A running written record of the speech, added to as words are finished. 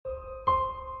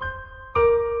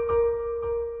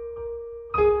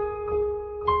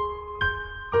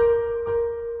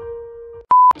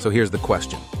So here's the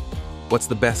question. What's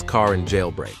the best car in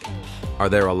Jailbreak? Are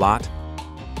there a lot?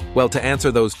 Well, to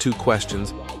answer those two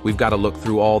questions, we've got to look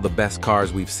through all the best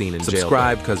cars we've seen in Jailbreak.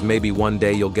 Subscribe, because maybe one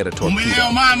day you'll get a torpedo.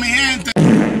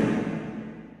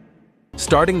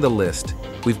 Starting the list,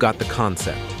 we've got the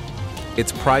Concept.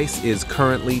 Its price is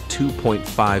currently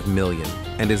 $2.5 million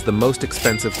and is the most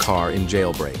expensive car in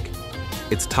Jailbreak.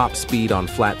 Its top speed on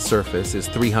flat surface is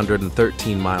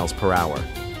 313 miles per hour.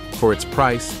 For its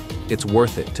price, it's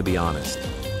worth it, to be honest.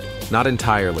 Not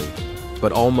entirely,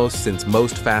 but almost, since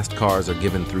most fast cars are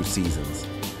given through seasons.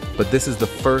 But this is the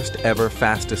first ever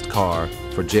fastest car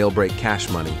for Jailbreak cash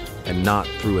money and not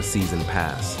through a season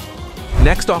pass.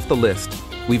 Next off the list,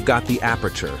 we've got the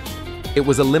Aperture. It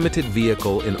was a limited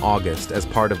vehicle in August as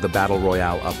part of the Battle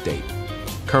Royale update.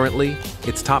 Currently,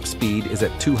 its top speed is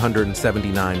at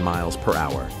 279 miles per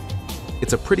hour.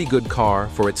 It's a pretty good car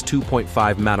for its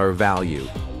 $2.5 million value,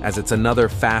 as it's another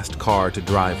fast car to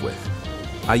drive with.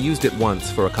 I used it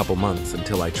once for a couple months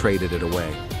until I traded it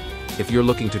away. If you're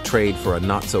looking to trade for a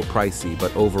not-so-pricey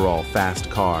but overall fast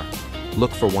car,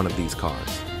 look for one of these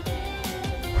cars.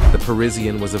 The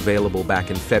Parisian was available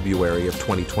back in February of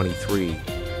 2023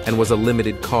 and was a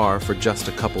limited car for just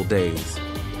a couple days.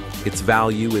 Its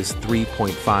value is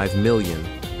 $3.5 million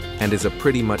and is a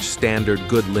pretty much standard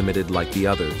good limited like the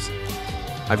others.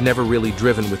 I've never really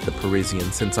driven with the Parisian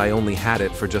since I only had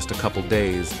it for just a couple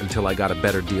days until I got a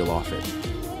better deal off it.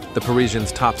 The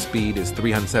Parisian's top speed is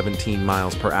 317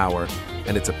 miles per hour,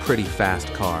 and it's a pretty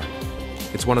fast car.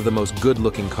 It's one of the most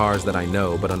good-looking cars that I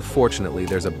know, but unfortunately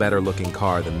there's a better-looking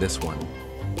car than this one.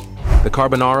 The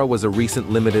Carbonara was a recent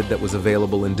limited that was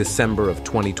available in December of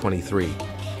 2023.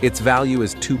 Its value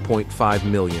is $2.5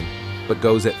 million, but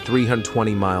goes at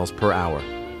 320 miles per hour.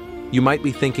 You might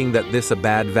be thinking that this is a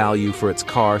bad value for its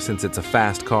car since it's a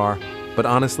fast car, but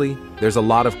honestly, there's a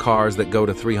lot of cars that go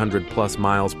to 300 plus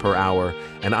miles per hour,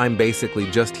 and I'm basically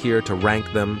just here to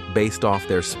rank them based off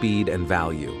their speed and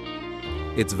value.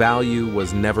 Its value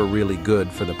was never really good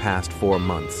for the past 4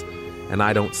 months, and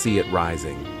I don't see it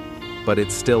rising. But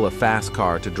it's still a fast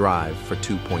car to drive for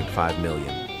 $2.5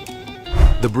 million.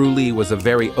 The Brulé was a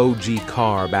very OG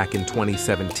car back in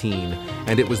 2017,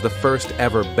 and it was the first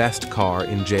ever best car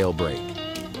in Jailbreak.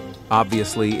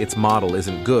 Obviously, its model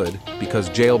isn't good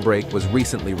because Jailbreak was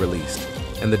recently released,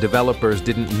 and the developers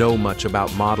didn't know much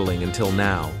about modeling until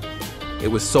now. It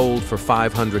was sold for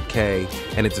 $500K,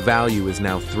 and its value is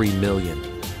now $3 million.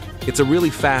 It's a really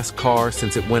fast car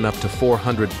since it went up to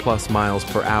 400 plus miles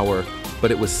per hour, but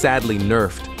it was sadly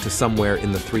nerfed to somewhere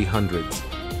in the 300s.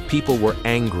 People were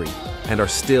angry, and are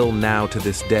still now to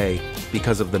this day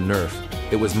because of the nerf.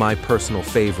 It was my personal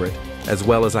favorite, as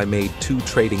well as I made 2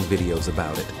 trading videos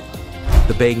about it.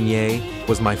 The Beignet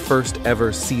was my first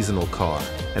ever seasonal car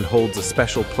and holds a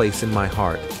special place in my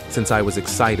heart since I was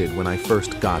excited when I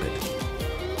first got it.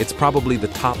 It's probably the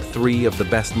top 3 of the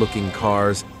best looking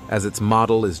cars, as its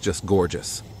model is just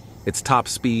gorgeous. Its top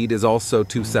speed is also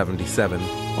 277,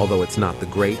 although it's not the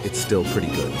great, it's still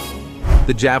pretty good.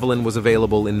 The Javelin was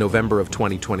available in November of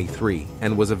 2023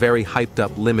 and was a very hyped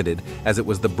up limited as it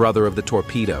was the brother of the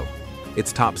Torpedo.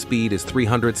 Its top speed is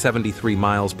 373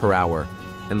 miles per hour,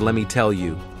 and let me tell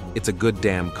you, it's a good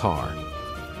damn car.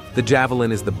 The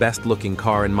Javelin is the best looking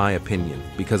car in my opinion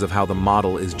because of how the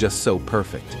model is just so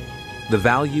perfect. The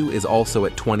value is also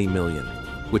at $20 million,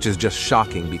 which is just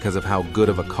shocking because of how good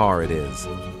of a car it is.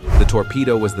 The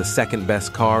Torpedo was the second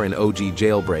best car in OG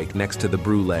Jailbreak next to the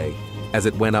Brulé, as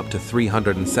it went up to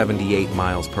 378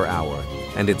 miles per hour,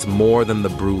 and it's more than the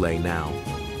Brulé now.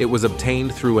 It was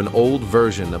obtained through an old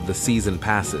version of the season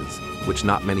passes, which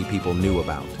not many people knew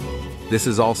about. This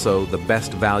is also the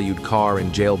best valued car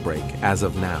in Jailbreak as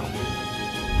of now.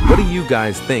 What do you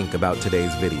guys think about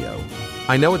today's video?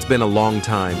 I know it's been a long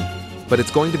time, but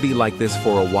it's going to be like this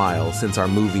for a while since our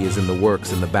movie is in the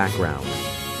works in the background.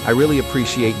 I really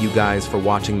appreciate you guys for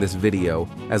watching this video,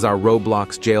 as our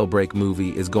Roblox Jailbreak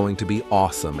movie is going to be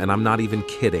awesome, and I'm not even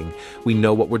kidding. We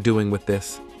know what we're doing with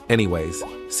this. Anyways,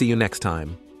 see you next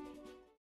time.